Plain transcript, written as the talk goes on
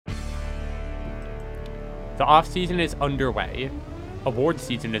The off-season is underway, award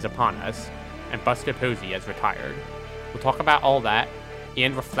season is upon us, and Buster Posey has retired. We'll talk about all that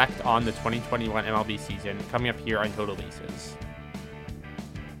and reflect on the 2021 MLB season coming up here on Total Bases.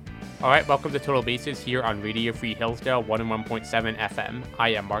 Alright, welcome to Total Bases here on Radio Free Hillsdale 101.7 FM. I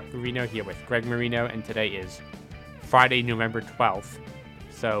am Mark Marino here with Greg Marino, and today is Friday, November 12th.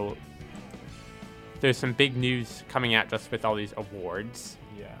 So there's some big news coming out just with all these awards.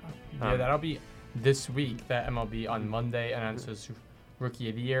 Yeah, that'll be this week. That MLB on Monday announces Rookie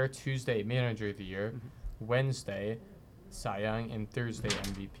of the Year, Tuesday Manager of the Year, Wednesday Cy Young, and Thursday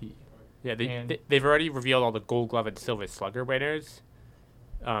MVP. Yeah, they've already revealed all the Gold Glove and Silver Slugger winners.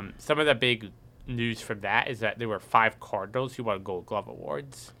 Some of the big news from that is that there were 5 Cardinals who won Gold Glove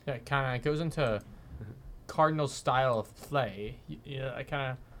awards. Yeah, it kind of goes into Cardinals' style of play. Yeah, I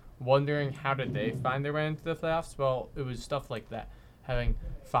kind of wondering how did they find their way into the playoffs? Well, it was stuff like that. Having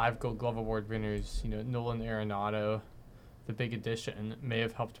 5 Gold Glove Award winners, Nolan Arenado, the big addition, may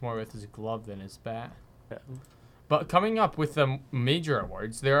have helped more with his glove than his bat. Yeah. But coming up with the major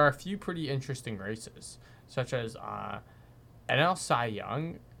awards, there are a few pretty interesting races, such as NL Cy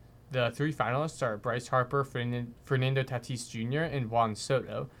Young. The 3 finalists are Bryce Harper, Fernando Tatis Jr., and Juan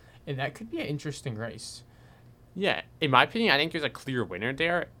Soto, and that could be an interesting race. Yeah, in my opinion, I think there's a clear winner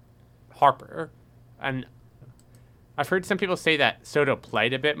there, Harper. And I've heard some people say that Soto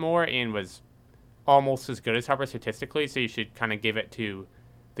played a bit more and was almost as good as Harper statistically, so you should kind of give it to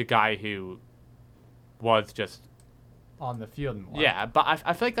the guy who was just on the field more. Yeah, but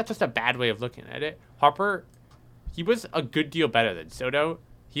I feel like that's just a bad way of looking at it. Harper, he was a good deal better than Soto.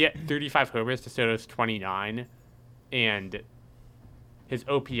 He had 35 homers to Soto's 29, and his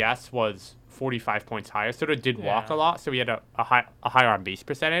OPS was 45 points higher. Soto did walk a lot, so he had a higher on base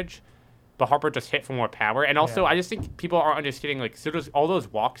percentage. But Harper just hit for more power. And also, I just think people aren't understanding, like, Soto's, all those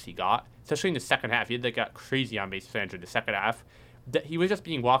walks he got, especially in the second half, he had, like, a crazy on base percentage in the second half. He was just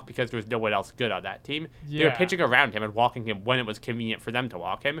being walked because there was no one else good on that team. Yeah. They were pitching around him and walking him when it was convenient for them to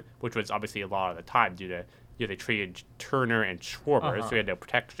walk him, which was obviously a lot of the time due to, they traded Turner and Schwarber, so he had no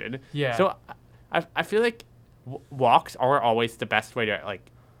protection. Yeah. So I feel like walks are always the best way to,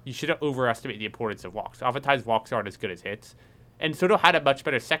 like, you shouldn't overestimate the importance of walks. Oftentimes, walks aren't as good as hits. And Soto had a much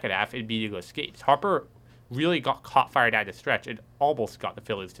better second half in meaningless escapes. Harper really got caught fire down the stretch and almost got the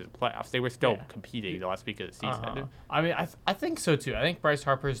Phillies to the playoffs. They were still competing the last week of the season. I mean, I think so, too. I think Bryce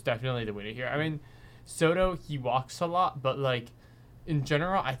Harper is definitely the winner here. I mean, Soto, he walks a lot, but, like, in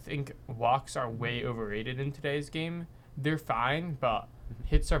general, I think walks are way overrated in today's game. They're fine, but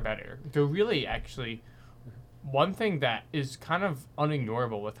hits are better. They're really, actually, one thing that is kind of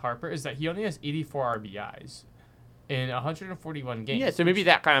unignorable with Harper is that he only has 84 RBIs. In 141 games. Yeah, so maybe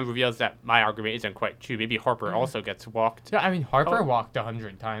that kind of reveals that my argument isn't quite true. Maybe Harper also gets walked. Yeah, I mean, Harper walked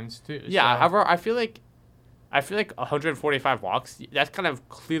 100 times, too. Yeah, however, I feel like 145 walks, that kind of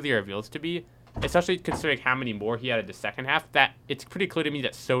clearly reveals to me, especially considering how many more he had in the second half, that it's pretty clear to me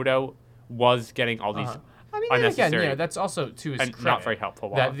that Soto was getting all these unnecessary, again, that's also to his and credit, not very helpful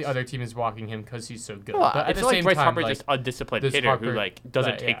walks. That the other team is walking him because he's so good. Well, but at it's the like same Bryce time, Harper's like, just undisciplined hitter Harper, who, like,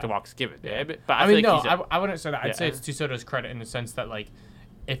 doesn't take the walks given to him. But I feel mean, like I wouldn't say that. I'd say it's to Soto's credit in the sense that, like,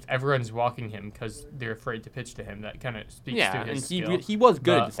 if everyone's walking him because they're afraid to pitch to him, that kind of speaks to his skill. He was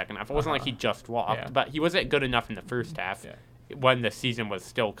good in the second half. It wasn't like he just walked, but he wasn't good enough in the first half when the season was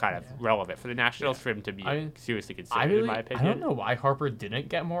still kind of relevant for the Nationals for him to be seriously considered, in my opinion. I don't know why Harper didn't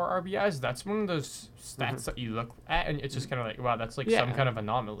get more RBIs. That's one of those stats that you look at, and it's just kind of like, wow, that's like some kind of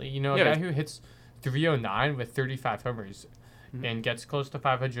anomaly. A guy who hits 309 with 35 homers and gets close to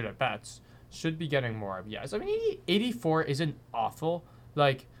 500 at-bats should be getting more RBIs. I mean, 84 isn't awful.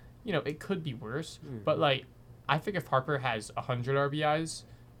 Like, it could be worse, but, like, I think if Harper has 100 RBIs,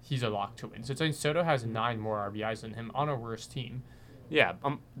 he's a lock to win. So it's like Soto has 9 more RBIs than him on a worse team. Yeah,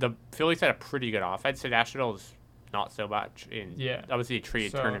 the Phillies had a pretty good offense. The Nationals, not so much. Obviously, they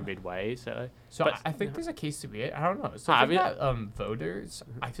traded Turner midway. So I think there's a case to be it. I don't know. So I think that voters,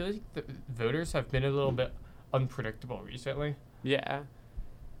 I feel like the voters have been a little bit unpredictable recently. Yeah.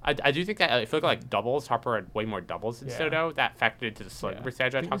 I do think that I feel like doubles, Harper had way more doubles than Soto. That factored into the slugging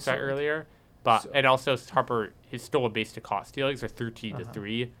percentage I talked about earlier. But and also Harper, his stolen base to cost stealings are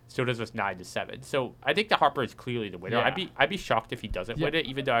 13-3. Soto's was 9-7. So I think that Harper is clearly the winner. I'd be shocked if he doesn't win it,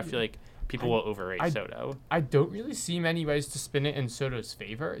 even though I feel like people will overrate Soto. I don't really see many ways to spin it in Soto's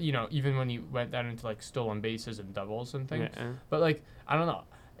favor. Even when he went down into like stolen bases and doubles and things. Yeah. But like I don't know.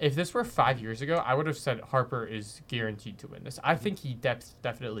 If this were 5 years ago, I would have said Harper is guaranteed to win this. I think he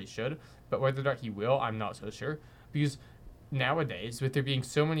definitely should, but whether or not he will, I'm not so sure. Because nowadays, with there being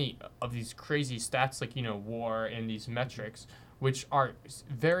so many of these crazy stats like, WAR and these metrics, which are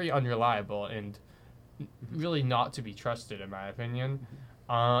very unreliable and really not to be trusted, in my opinion.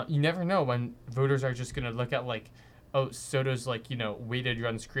 You never know when voters are just gonna look at like, oh, Soto's like weighted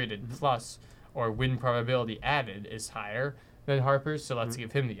runs created plus or win probability added is higher than Harper's, so let's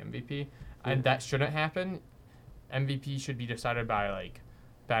give him the MVP. And that shouldn't happen. MVP should be decided by like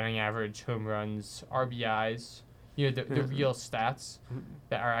batting average, home runs, RBIs. The real stats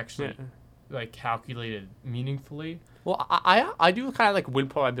that are actually like calculated meaningfully. Well, I do kind of like win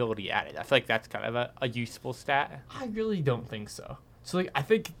probability added. I feel like that's kind of a useful stat. I really don't think so. So like I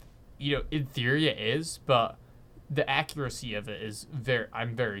think in theory it is, but the accuracy of it is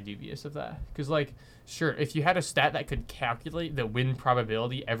I'm very dubious of that. Because like sure, if you had a stat that could calculate the win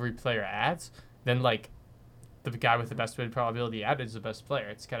probability every player adds, then like the guy with the best win probability added is the best player.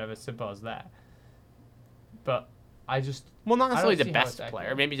 It's kind of as simple as that. But not necessarily the best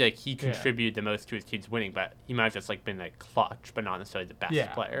player. Maybe like he contributed the most to his team's winning, but he might have just like been like clutch, but not necessarily the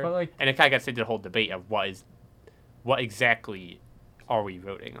best player. But like, and it kind of gets into the whole debate of what exactly are we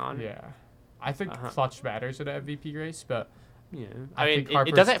voting on? Yeah, I think clutch matters in an MVP race, but I mean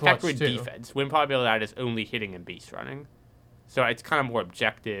it doesn't factor in defense. Win probability is only hitting and base running, so it's kind of more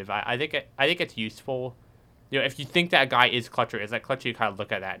objective. I think it's useful. If you think that guy is clutch or is that clutch, you kind of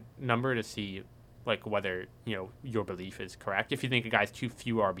look at that number to see like whether your belief is correct. If you think a guy's too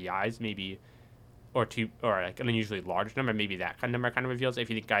few RBIs, maybe, or like an unusually large number, maybe that kind of number kind of reveals it. If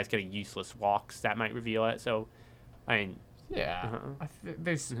you think guys getting useless walks, that might reveal it. So, I mean,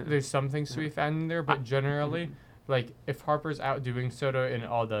 there's some things to be found in there, but generally, like if Harper's outdoing Soto in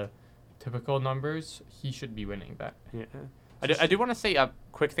all the typical numbers, he should be winning that. Yeah, I do want to say a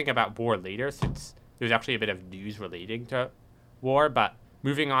quick thing about WAR later, since there's actually a bit of news relating to WAR, but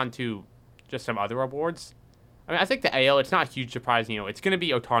moving on to just some other awards. I mean, I think the AL, it's not a huge surprise. It's going to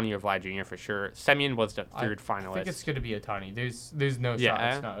be Ohtani or Vlad Jr. for sure. Semien was the third finalist. I think it's going to be Ohtani. There's no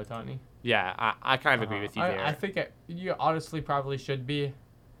shot it's not Ohtani. Yeah, I kind of agree with you there. I think you honestly probably should be.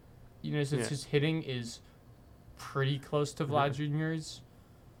 Since his hitting is pretty close to Vlad Jr.'s.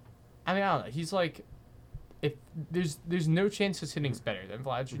 I mean, I don't know. He's like, if there's no chance his hitting's better than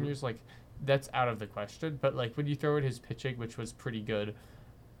Vlad Jr.'s. Like, that's out of the question. But like when you throw in his pitching, which was pretty good,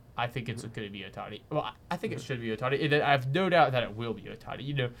 I think it's going to be Ohtani. Well, I think it should be Ohtani. I have no doubt that it will be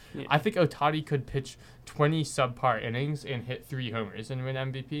Ohtani. I think Ohtani could pitch 20 subpar innings and hit 3 homers and win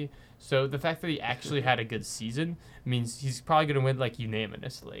MVP. So the fact that he actually had a good season means he's probably going to win like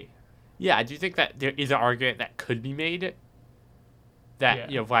unanimously. Yeah, I do think that there is an argument that could be made that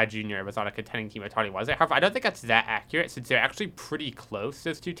Vlad Jr. was on a contending team. Ohtani wasn't. However, I don't think that's that accurate since they're actually pretty close,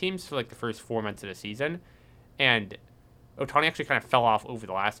 those two teams, for like the first 4 months of the season, and Ohtani actually kind of fell off over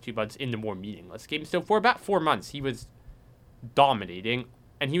the last 2 months in the more meaningless games. So for about 4 months, he was dominating,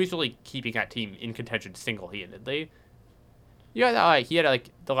 and he was really keeping that team in contention single-handedly. He had like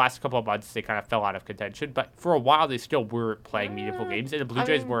the last couple of months they kind of fell out of contention, but for a while they still were playing meaningful games, and the Blue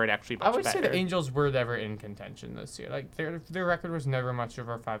Jays weren't actually much better. I would say the Angels were never in contention this year. Like their record was never much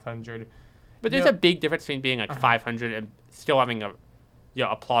over 500. But there's a big difference between being like 500 and still having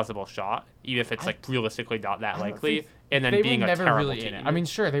a plausible shot, even if it's like realistically not that likely, and then being a terrible really team. I mean,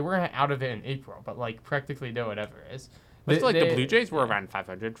 sure, they weren't out of it in April, but like practically no one ever is. But still, the Blue Jays were around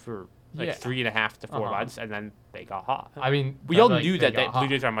 500 for 3.5 to 4 months, and then they got hot. I mean, we all knew that the Blue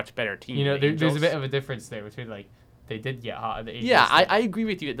Jays are a much better team. There's a bit of a difference there between like they did get hot. The Angels I agree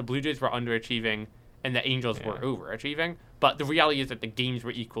with you that the Blue Jays were underachieving and the Angels were overachieving, but the reality is that the games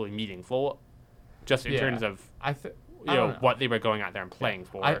were equally meaningful, just in terms of what they were going out there and playing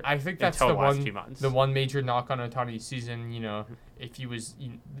for. I think that's the one major knock on Ohtani's season. If he was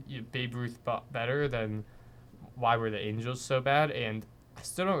Babe Ruth better, then why were the Angels so bad? And I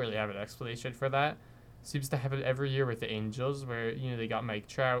still don't really have an explanation for that. Seems to happen every year with the Angels, where they got Mike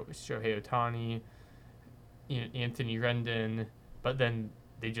Trout, Shohei Ohtani, Anthony Rendon, but then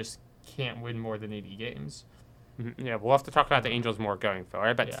they just can't win more than 80 games. Yeah, we'll have to talk about the Angels more going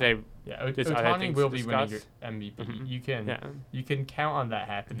forward. But today, Ohtani will be winning your MVP. You can count on that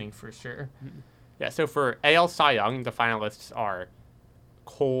happening for sure. Yeah. So for AL Cy Young, the finalists are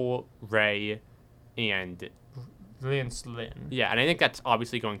Cole, Ray, and Lance Lynn. Yeah, and I think that's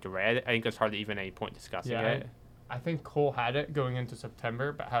obviously going to Ray. I think there's hardly even a point discussing it. I think Cole had it going into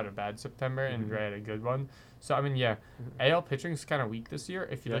September, but had a bad September, and Ray had a good one. So I mean, AL pitching is kind of weak this year.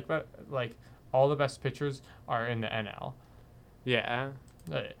 If you look at like all the best pitchers are in the NL. Yeah.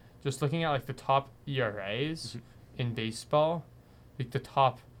 Just looking at like the top ERAs in baseball, like the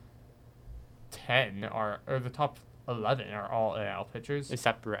top 10 or the top 11 are all NL pitchers.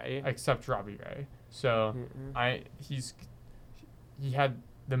 Except Ray. Except Robbie Ray. So he had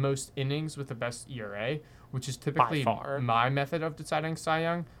the most innings with the best ERA, which is typically my method of deciding Cy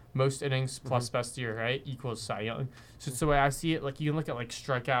Young. most innings plus best ERA equals Cy Young. So it's the way I see it. Like, you can look at like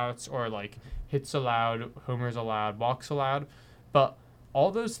strikeouts or like hits allowed, homers allowed, walks allowed, but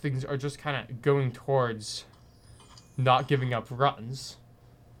all those things are just kind of going towards not giving up runs.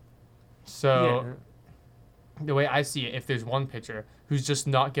 So the way I see it, if there's one pitcher who's just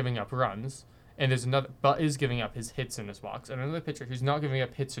not giving up runs, and there's another but is giving up his hits and his walks, and another pitcher who's not giving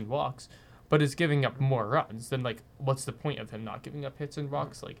up hits and walks, but is giving up more runs, then like what's the point of him not giving up hits and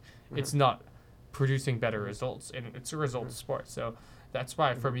walks? Like it's not producing better results, and it's a result sport. So that's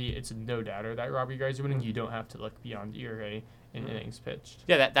why for me it's no doubter that Robbie Guy's winning. You don't have to look beyond ERA in innings pitched.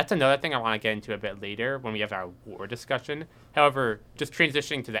 Yeah, that's another thing I want to get into a bit later when we have our WAR discussion. However, just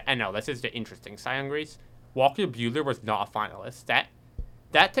transitioning to the NL, this is the interesting Cy Young race. Walker Buehler was not a finalist.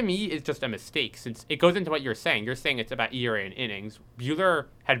 That to me is just a mistake, since it goes into what you're saying. You're saying it's about ERA and innings. Buehler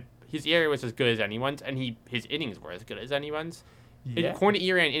had his ERA was as good as anyone's, and his innings were as good as anyone's. Yeah. According to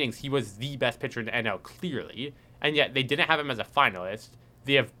ERA and innings, he was the best pitcher in the NL, clearly, and yet they didn't have him as a finalist.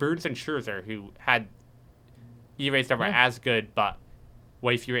 They have Burnes and Scherzer, who had ERAs that were as good, but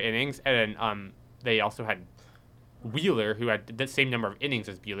way fewer innings, and then they also had Wheeler, who had the same number of innings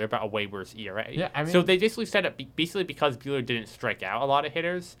as Buehler, but a way worse ERA. Yeah, I mean, so they basically set up because Buehler didn't strike out a lot of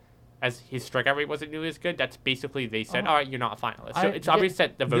hitters, as his strikeout rate wasn't nearly as good. That's basically they said, all right, you're not a finalist. So it's obvious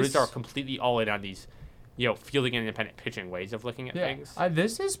that the voters are completely all in on these, fielding and independent pitching ways of looking at things.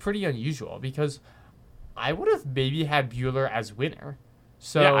 This is pretty unusual because I would have maybe had Buehler as winner.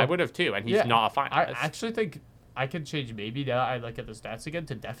 So yeah, I would have too, and he's not a finalist. I actually think I could change maybe now I look at the stats again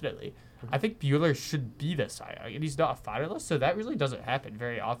to definitely. I think Buehler should be the Cy Young, and he's not a finalist, so that really doesn't happen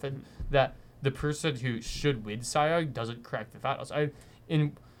very often that the person who should win Cy Young doesn't crack the finals.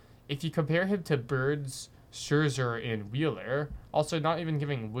 If you compare him to Burnes, Scherzer, and Wheeler, also not even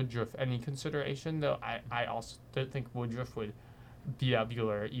giving Woodruff any consideration, though I also don't think Woodruff would beat out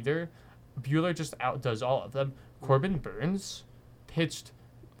Buehler either. Buehler just outdoes all of them. Corbin Burnes pitched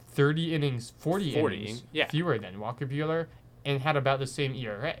 40 innings fewer than Walker Buehler and had about the same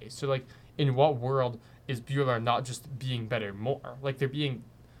ERA. So, like, in what world is Buehler not just being better more? Like,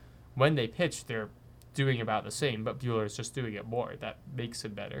 when they pitch, they're doing about the same, but Buehler's just doing it more. That makes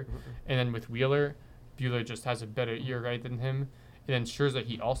him better. And then with Wheeler, Buehler just has a better ERA than him. And then Scherzer,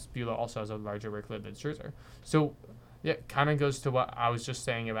 Buehler also has a larger workload than Scherzer. So, yeah, kind of goes to what I was just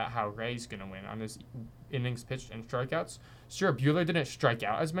saying about how Ray's going to win on his innings pitched and strikeouts. Sure, Buehler didn't strike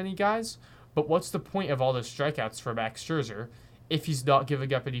out as many guys, but what's the point of all those strikeouts for Max Scherzer if he's not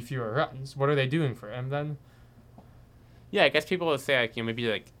giving up any fewer runs? What are they doing for him then? Yeah, I guess people will say, like,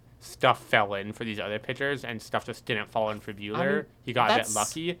 maybe, like, stuff fell in for these other pitchers and stuff just didn't fall in for Buehler. He got a bit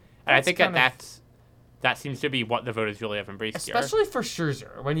lucky. And I think that seems to be what the voters really have embraced here. Especially for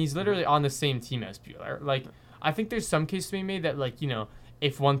Scherzer, when he's literally on the same team as Buehler. Like, I think there's some case to be made that, like,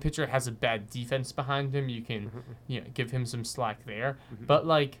 if one pitcher has a bad defense behind him, you can, give him some slack there. But,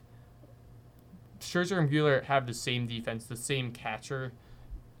 like, Scherzer and Buehler have the same defense, the same catcher.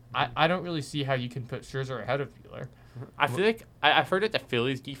 I don't really see how you can put Scherzer ahead of Buehler. I feel like I've heard that the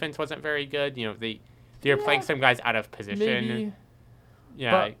Phillies' defense wasn't very good. They were playing some guys out of position. Maybe.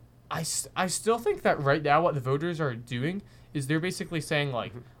 Yeah. But I still think that right now what the voters are doing is they're basically saying,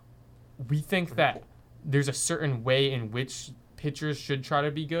 like, we think that there's a certain way in which pitchers should try to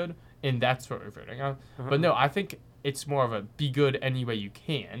be good, and that's what we're voting on. But no, I think it's more of a be good any way you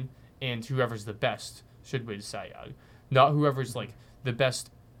can, and whoever's the best should win Cy Young. Not whoever's, like, the best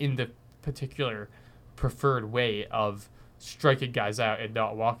in the particular preferred way of striking guys out and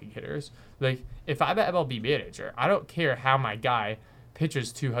not walking hitters. Like, if I'm an MLB manager, I don't care how my guy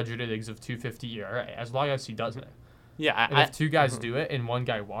pitches 200 innings of 250 ERA, as long as he does it. Yeah, if two guys do it and one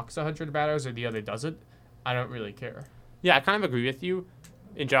guy walks 100 batters or the other doesn't, I don't really care. Yeah, I kind of agree with you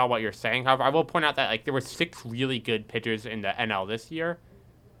in general what you're saying. However, I will point out that, like, there were 6 really good pitchers in the NL this year.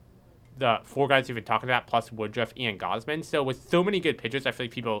 The 4 guys we've been talking about, plus Woodruff and Gausman. So with so many good pitchers, I feel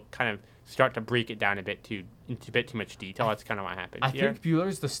like people kind of start to break it down into a bit too much detail. That's kind of what happened here. I think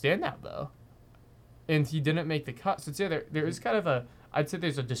Buehler's the standout, though. And he didn't make the cut. So it's, there is kind of I'd say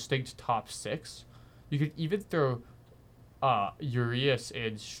there's a distinct top 6. You could even throw Urias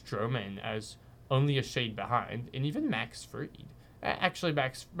and Stroman as only a shade behind, and even Max Fried. Actually,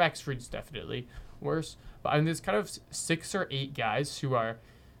 Max Fried's definitely worse. But I mean, there's kind of 6 or 8 guys who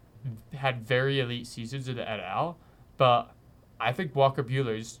had very elite seasons in the NL, but I think Walker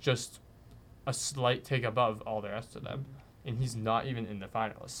Buehler's just a slight tick above all the rest of them, and he's not even in the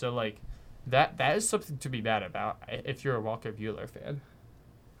finals. So, like, that is something to be mad about if you're a Walker Buehler fan.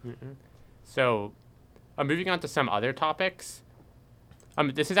 So, moving on to some other topics.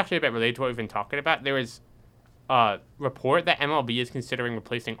 This is actually a bit related to what we've been talking about. There was report that MLB is considering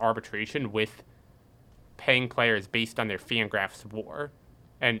replacing arbitration with paying players based on their Fangraphs WAR.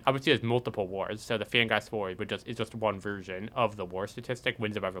 And obviously there's multiple WARs, so the Fangraphs WAR is just one version of the WAR statistic,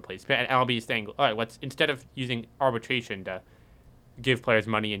 wins above replacement. And MLB is saying, all right, instead of using arbitration to give players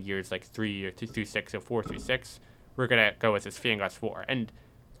money in years like 3 through 6 or 4 through 6, we're going to go with this Fangraphs WAR. And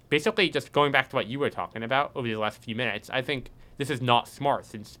basically, just going back to what you were talking about over the last few minutes, I think this is not smart,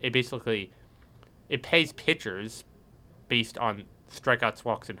 since it pays pitchers based on strikeouts,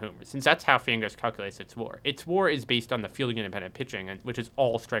 walks, and homers, since that's how Fangraphs calculates its WAR. Its WAR is based on the fielding independent pitching, which is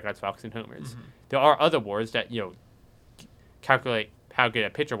all strikeouts, walks, and homers. Mm-hmm. There are other WARs that calculate how good a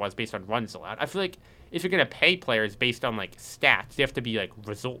pitcher was based on runs allowed. I feel like if you're gonna pay players based on like stats, you have to be like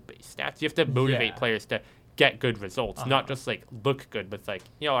result based stats. You have to motivate players to get good results, not just like look good. But like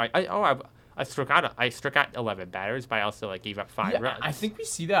I struck out 11 batters, but I also like gave up 5 runs. I think we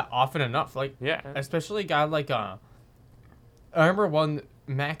see that often enough. Like especially a guy like I remember one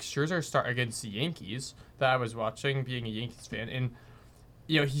Max Scherzer start against the Yankees that I was watching, being a Yankees fan, and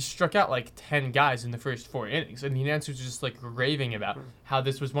he struck out like 10 guys in the first 4 innings, and the announcers were just like raving about how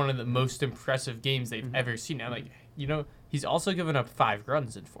this was one of the most impressive games they've ever seen. I'm like, he's also given up 5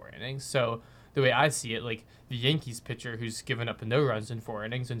 runs in 4 innings. So the way I see it, like the Yankees pitcher who's given up no runs in 4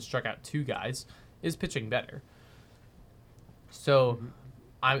 innings and struck out 2 guys is pitching better. So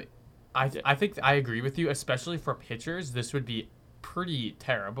I think I agree with you, especially for pitchers. This would be pretty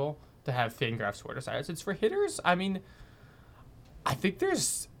terrible to have Fangraphs WAR decided. Since for hitters, I mean, I think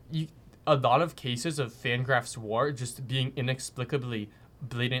there's a lot of cases of Fangraphs WAR just being inexplicably,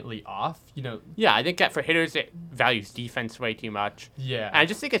 blatantly off. Yeah, I think that for hitters it values defense way too much. Yeah, and I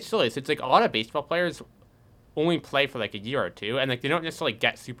just think it's silly. So it's like a lot of baseball players only play for like a year or two, and like they don't necessarily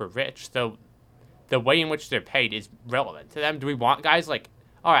get super rich. So the way in which they're paid is relevant to them. Do we want guys like,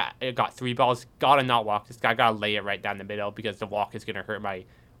 all right, I got 3 balls, gotta not walk this guy, gotta lay it right down the middle because the walk is gonna hurt my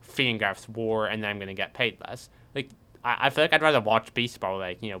Fangraphs WAR, and then I'm gonna get paid less. Like, I feel like I'd rather watch baseball.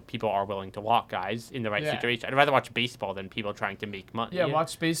 Like, people are willing to walk guys in the right situation. I'd rather watch baseball than people trying to make money. Yeah,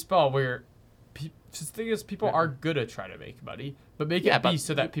 watch baseball where the thing is people are good at trying to make money, but make it be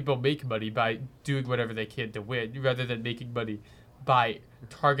so that people make money by doing whatever they can to win, rather than making money by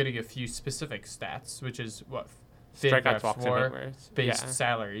targeting a few specific stats, which is what Fangraphs WAR based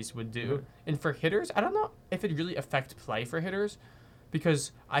salaries would do. Mm-hmm. And for hitters, I don't know if it really affect play for hitters,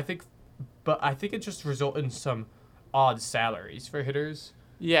 because I think it just result in some odd salaries for hitters.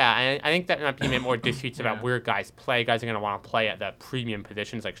 Yeah, and I think that might be more disputes about where guys play. Guys are going to want to play at the premium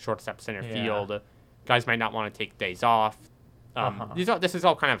positions like shortstop, center field. Guys might not want to take days off. This is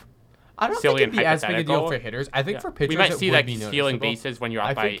all kind of I don't silly think it'd be as big a deal for hitters. I think for pitchers, we might see it like would be stealing bases when you're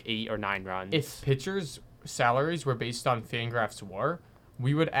up by 8 or 9 runs. If pitchers' salaries were based on Fangraphs WAR,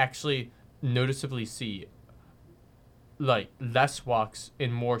 we would actually noticeably see like less walks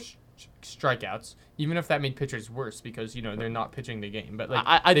and more strikeouts, even if that made pitchers worse because they're not pitching the game. But like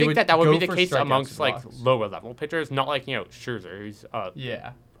I think that would be the case amongst like lower level pitchers, not like Scherzer, who's a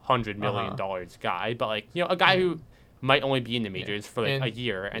 $100 million guy, but like a guy who might only be in the majors for like a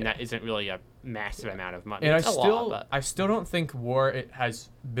year, and that isn't really a massive amount of money. And I still don't think WAR has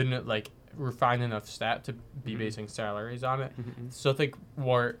been like refined enough stat to be basing salaries on it. Still think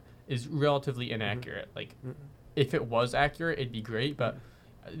WAR is relatively inaccurate. Like if it was accurate, it'd be great, but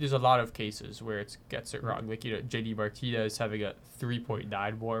there's a lot of cases where it gets it wrong. Like JD Martinez having a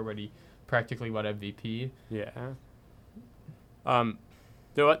 3.9 WAR when he practically won MVP. Yeah.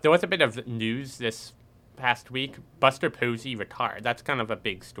 There was a bit of news this past week. Buster Posey retired. That's kind of a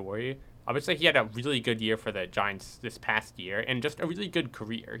big story. Obviously, he had a really good year for the Giants this past year, and just a really good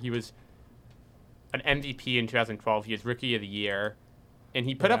career. He was an MVP in 2012. He was Rookie of the Year, and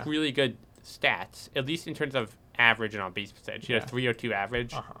he put up really good stats, at least in terms of average and on base percentage. He had a 302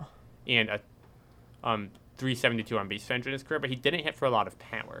 average and a 372 on base percentage in his career, but he didn't hit for a lot of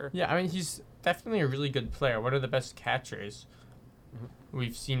power. Yeah, I mean, he's definitely a really good player. One of the best catchers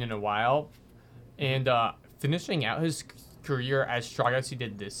we've seen in a while. And finishing out his career as strong as he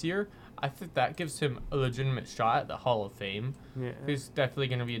did this year, I think that gives him a legitimate shot at the Hall of Fame. Yeah. There's definitely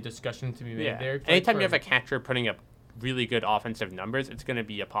going to be a discussion to be made there. Anytime you have a catcher putting up really good offensive numbers, it's going to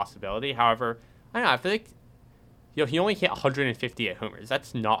be a possibility. However, I don't know, I feel like he only hit 158 homers.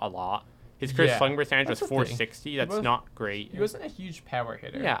 That's not a lot. His career slugging percentage was 460. That's not great. He wasn't a huge power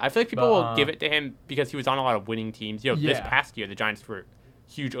hitter. Yeah, I feel like people will give it to him because he was on a lot of winning teams. This past year, the Giants were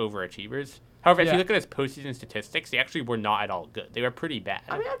huge overachievers. However, if you look at his postseason statistics, they actually were not at all good. They were pretty bad.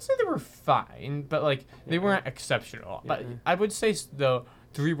 I mean, I'd say they were fine, but like they weren't exceptional. But I would say the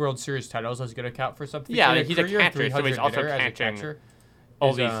 3 World Series titles is going to count for something. Yeah, he's a catcher, so he's also catching.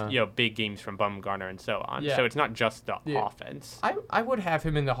 all these big games from Bumgarner and so on. Yeah. So it's not just the offense. I would have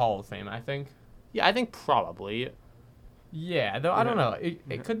him in the Hall of Fame, I think. Yeah, I think probably. Yeah, though I don't know.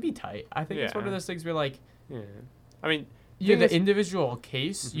 It could be tight. I think it's one of those things where like. Yeah. I mean. In the individual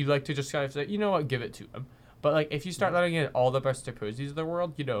case, you like to just kind of say, you know what, give it to him. But like if you start letting in all the Buster Posies of the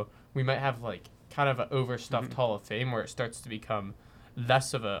world, we might have like kind of an overstuffed Hall of Fame where it starts to become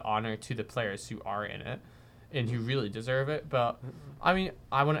less of an honor to the players who are in it and who really deserve it. But I mean,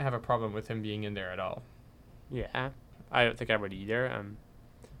 I wouldn't have a problem with him being in there at all. Yeah, I don't think I would either.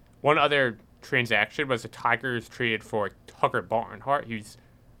 One other transaction was the Tigers traded for Tucker Barnhart, who's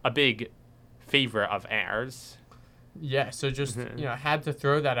a big favorite of ours. Yeah, so just had to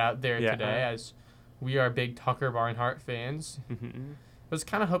throw that out there today as we are big Tucker Barnhart fans. I was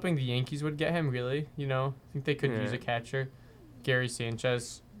kind of hoping the Yankees would get him, really. I think they could use a catcher. Gary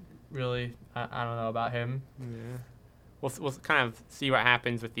Sanchez, really, I don't know about him. Yeah. We'll kind of see what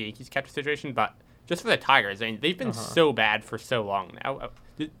happens with the Yankees catcher situation, but just for the Tigers, I mean, they've been so bad for so long now.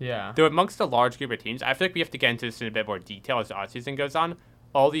 They're amongst a large group of teams. I feel like we have to get into this in a bit more detail as the offseason goes on.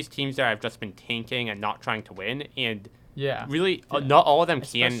 All these teams that have just been tanking and not trying to win, and really not all of them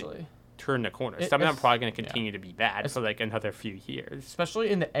can turn the corner. Some of them are probably going to continue to be bad for like another few years. Especially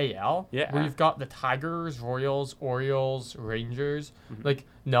in the AL, where you've got the Tigers, Royals, Orioles, Rangers. Like,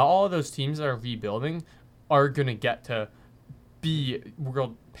 not all of those teams that are rebuilding are going to get to be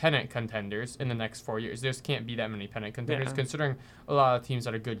world pennant contenders in the next 4 years. There just can't be that many pennant contenders, considering a lot of teams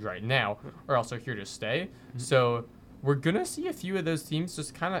that are good right now are also here to stay. So we're going to see a few of those teams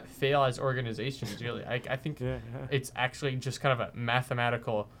just kind of fail as organizations, really. I think it's actually just kind of a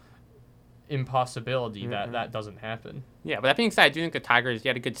mathematical impossibility that doesn't happen. Yeah, but that being said, I do think the Tigers,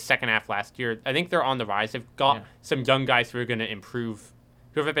 had a good second half last year. I think they're on the rise. They've got some young guys who are going to improve,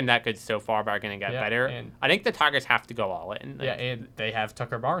 who haven't been that good so far, but are going to get better. And I think the Tigers have to go all in. And they have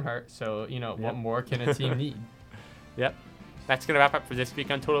Tucker Barnhart, so, what more can a team need? Yep. That's going to wrap up for this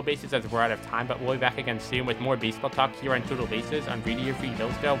week on Total Bases as we're out of time, but we'll be back again soon with more baseball talk here on Total Bases on Radio Free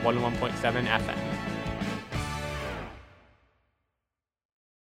Hillsdale 101.7 FM.